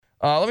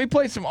Let me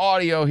play some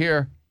audio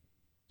here.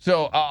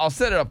 So I'll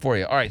set it up for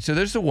you. All right, so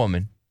there's a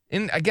woman,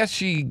 and I guess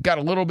she got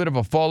a little bit of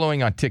a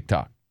following on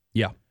TikTok.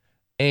 Yeah.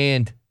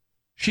 And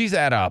she's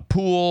at a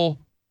pool,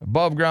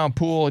 above ground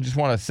pool. I just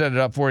want to set it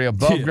up for you.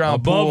 Above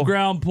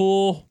ground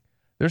pool.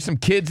 There's some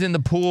kids in the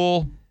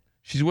pool.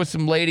 She's with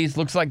some ladies.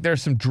 Looks like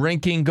there's some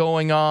drinking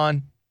going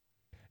on.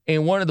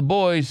 And one of the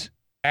boys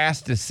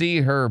asked to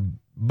see her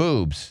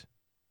boobs.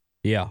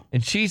 Yeah.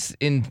 And she's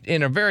in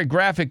a very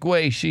graphic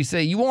way. She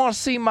said, "You want to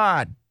see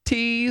my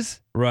tees?"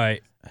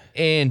 Right.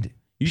 And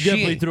you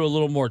definitely threw a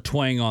little more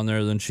twang on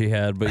there than she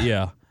had, but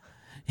yeah.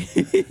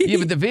 Yeah,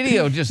 but the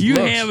video just you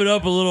ham it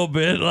up a little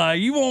bit,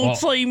 like you won't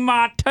see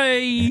my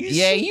tees.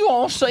 Yeah, you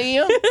won't see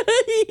them.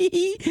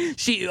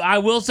 I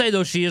will say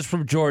though, she is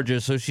from Georgia,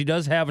 so she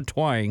does have a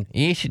twang.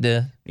 Yeah, she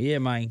does. Yeah,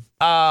 man.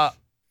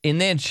 And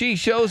then she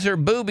shows her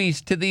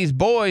boobies to these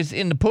boys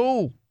in the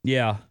pool.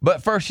 Yeah.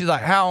 But first she's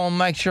like, "How I'm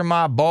gonna make sure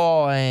my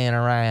boy ain't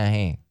around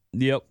here."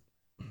 Yep.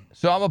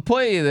 So I'm gonna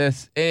play you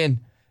this, and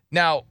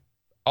now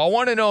I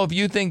want to know if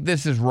you think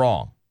this is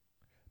wrong,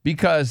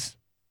 because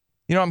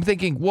I'm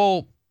thinking,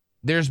 well,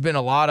 there's been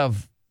a lot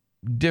of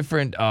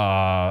different,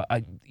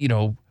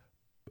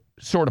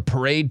 sort of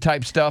parade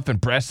type stuff,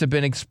 and breasts have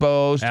been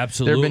exposed.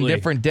 Absolutely. There have been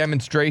different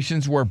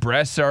demonstrations where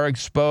breasts are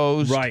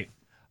exposed. Right.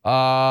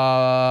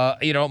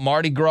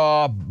 Mardi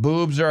Gras,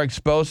 boobs are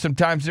exposed.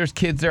 Sometimes there's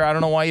kids there. I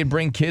don't know why you'd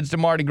bring kids to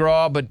Mardi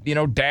Gras, but,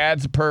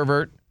 dad's a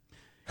pervert.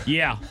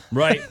 Yeah,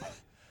 right.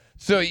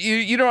 So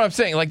you know what I'm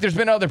saying? Like, there's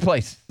been other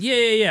places.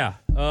 Yeah.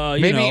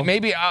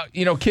 Maybe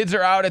kids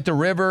are out at the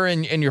river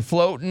and you're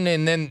floating,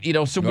 and then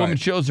some woman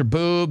shows her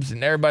boobs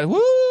and everybody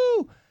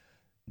woo.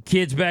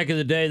 Kids back in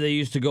the day, they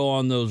used to go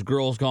on those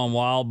Girls Gone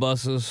Wild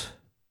buses.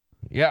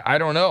 Yeah, I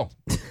don't know.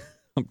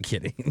 I'm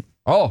kidding.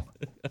 Oh,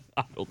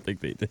 I don't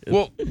think they did.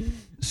 Well,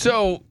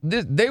 so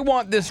they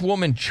want this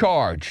woman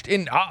charged,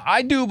 and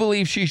I do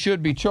believe she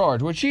should be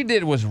charged. What she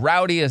did was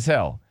rowdy as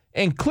hell,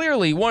 and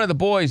clearly one of the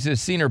boys has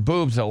seen her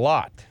boobs a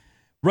lot.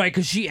 Right,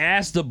 because she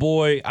asked the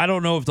boy, I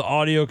don't know if the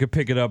audio could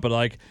pick it up, but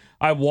like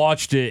I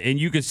watched it, and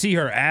you could see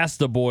her ask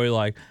the boy,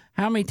 like,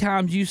 "How many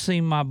times you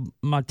seen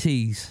my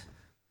tees?"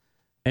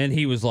 And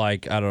he was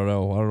like, I don't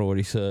know what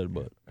he said,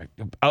 but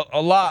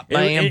a lot,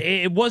 man.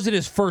 It wasn't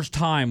his first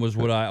time, was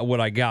what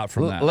I got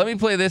from that. Let me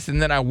play this, and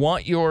then I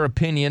want your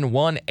opinion.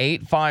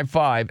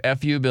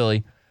 1-855-FU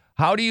Billy.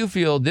 How do you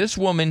feel this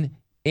woman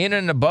in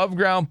an above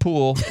ground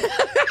pool?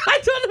 I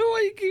don't know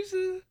why you keep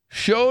saying that.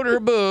 Showed her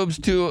boobs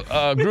to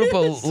a group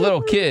of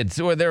little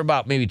kids, where they're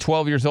about maybe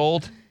 12 years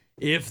old.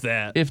 If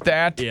that.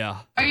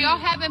 Yeah. Are y'all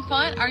having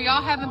fun?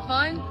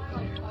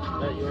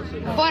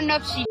 Fun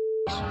up, she.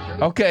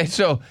 Okay,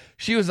 so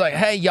she was like,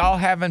 "Hey, y'all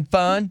having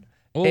fun?"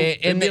 Oh,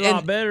 it'd be a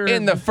lot better.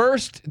 And the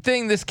first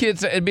thing this kid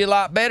said, "It'd be a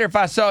lot better if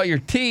I saw your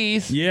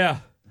tees." Yeah.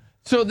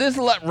 So this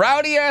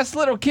rowdy ass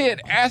little kid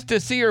asked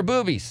to see her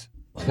boobies.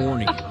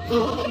 Horny.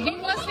 You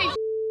must see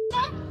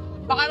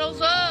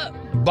bottles up.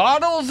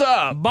 Bottles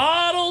up.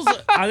 Bottles.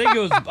 I think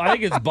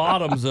it's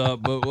bottoms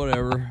up, but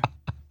whatever.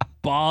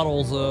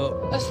 Bottles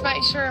up. Let's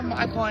make sure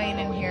Michael ain't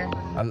in here.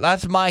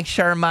 Let's make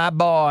sure my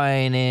boy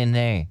ain't in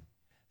there.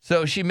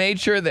 So she made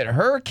sure that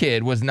her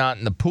kid was not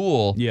in the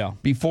pool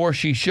before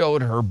she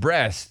showed her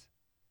breast.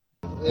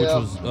 Which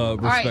was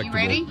respectable. All right, you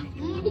ready?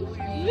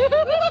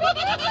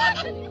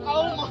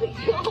 Oh, my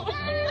God.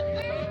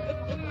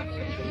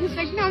 He's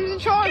like, no, I'm in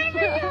charge. He's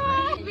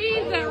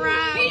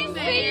right. He's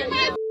seen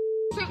my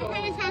how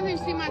many times have you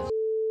seen my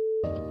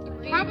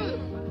Probably,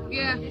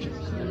 yeah.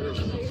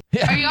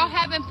 Are y'all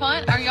having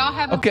fun?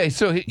 Okay,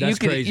 so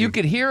you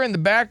could hear in the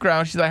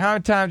background, she's like, "How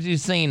many times have you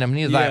seen him?" And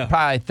he's like,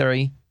 "Probably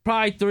 3.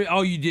 Probably 3.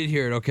 Oh, you did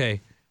hear it. Okay.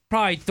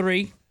 Probably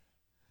 3.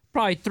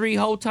 Probably 3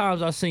 whole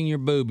times I've seen your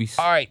boobies.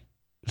 All right.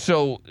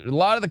 So a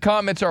lot of the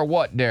comments are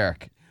what,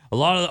 Derek?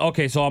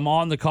 Okay, so I'm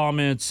on the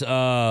comments.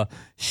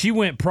 She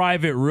went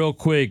private real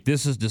quick.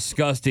 This is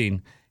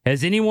disgusting.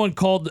 Has anyone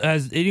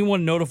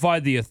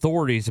notified the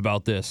authorities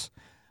about this?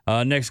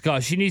 Next call.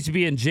 She needs to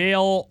be in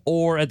jail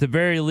or at the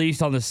very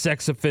least on the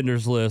sex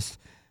offenders list.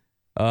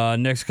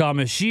 Next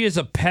comment. She is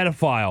a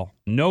pedophile.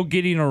 No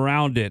getting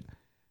around it.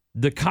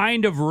 The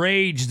kind of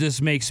rage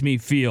this makes me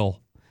feel.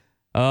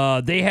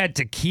 They had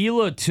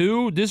tequila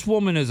too. This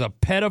woman is a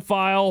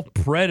pedophile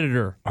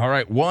predator. All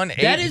right,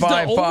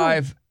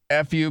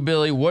 1-855-FU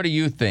Billy. What do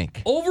you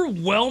think?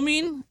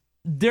 Overwhelming.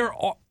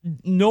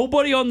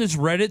 Nobody on this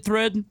Reddit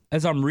thread,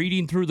 as I'm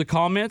reading through the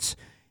comments,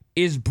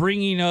 is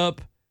bringing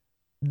up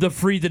the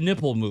Free the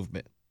Nipple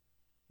movement.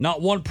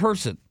 Not one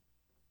person.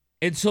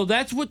 And so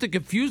that's what the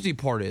confusing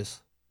part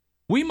is.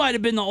 We might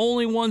have been the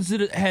only ones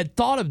that had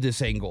thought of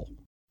this angle.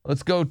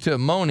 Let's go to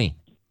Moni.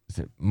 Is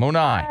it Moni?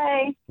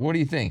 Hi. What do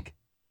you think?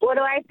 What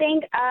do I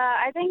think?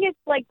 I think it's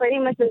like pretty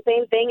much the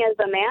same thing as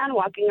the man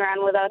walking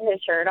around without his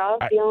shirt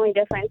off. The only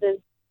difference is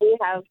we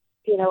have,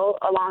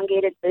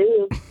 elongated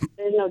boobs.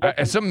 There's no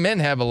difference. Some men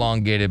have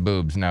elongated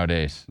boobs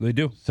nowadays. They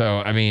do. So,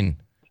 I mean,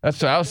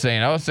 that's what I was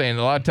saying. I was saying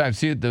a lot of times,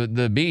 see at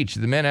the beach,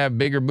 the men have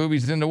bigger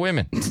boobies than the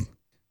women.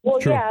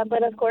 Well, yeah,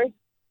 but of course,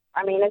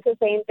 I mean, it's the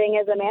same thing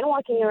as a man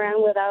walking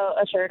around without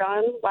a shirt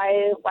on.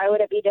 Why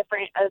would it be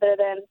different other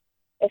than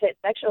if it's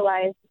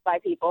sexualized by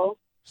people?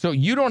 So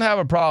you don't have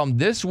a problem.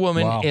 This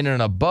woman in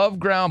an above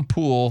ground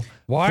pool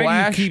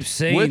Why do you keep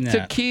saying with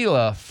that?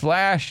 tequila,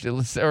 flashed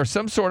or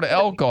some sort of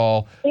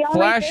alcohol,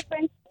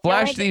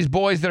 flashed these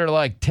boys that are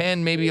like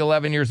 10, maybe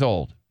 11 years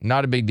old.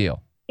 Not a big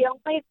deal.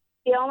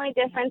 The only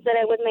difference that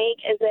it would make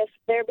is if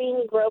they're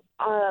being groped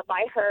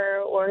by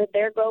her or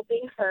they're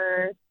groping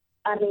her.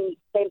 I mean,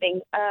 same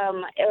thing.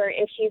 Or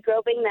if she's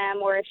groping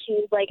them, or if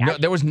she's like. No,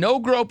 there was no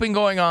groping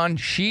going on.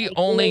 She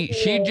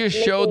just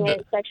showed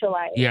the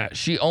sexualized. Yeah,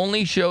 she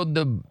only showed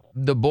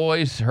the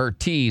boys her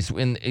T's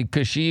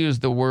because she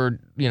used the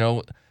word,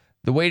 the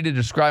way to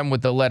describe them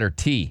with the letter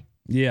T.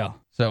 Yeah.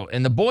 So,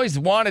 and the boys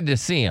wanted to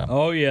see him.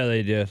 Oh yeah,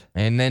 they did.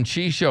 And then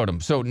she showed him.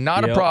 So,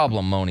 not a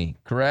problem, Moni.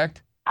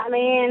 Correct? I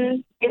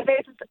mean, if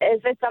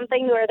it's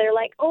something where they're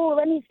like, "Oh,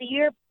 let me see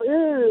your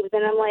boobs,"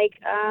 and I'm like,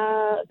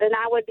 then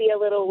that would be a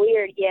little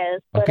weird,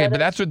 yes. But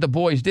that's what the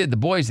boys did. The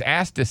boys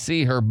asked to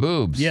see her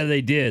boobs. Yeah,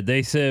 they did.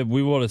 They said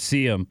we want to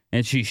see them,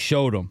 and she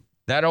showed them.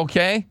 That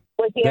okay?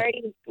 Was she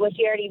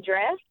already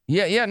dressed?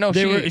 Yeah, no.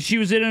 She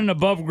was in an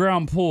above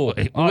ground pool.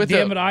 Oh,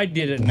 damn it! I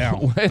did it now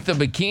with a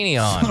bikini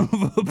on. Son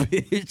of a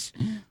bitch.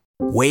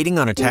 Waiting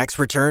on a tax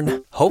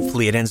return?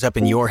 Hopefully, it ends up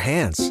in your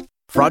hands.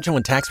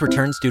 Fraudulent tax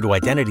returns due to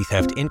identity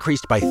theft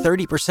increased by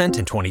 30%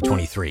 in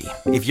 2023.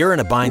 If you're in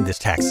a bind this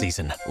tax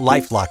season,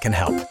 LifeLock can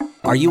help.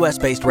 Our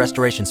U.S.-based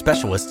restoration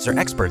specialists are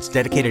experts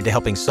dedicated to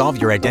helping solve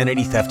your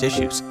identity theft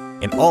issues.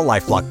 And all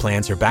LifeLock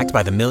plans are backed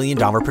by the $1 Million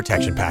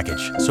Protection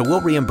Package. So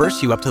we'll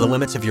reimburse you up to the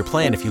limits of your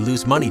plan if you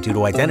lose money due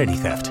to identity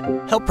theft.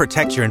 Help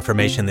protect your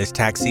information this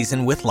tax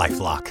season with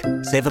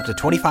LifeLock. Save up to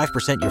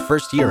 25% your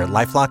first year at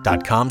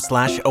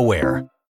LifeLock.com/aware.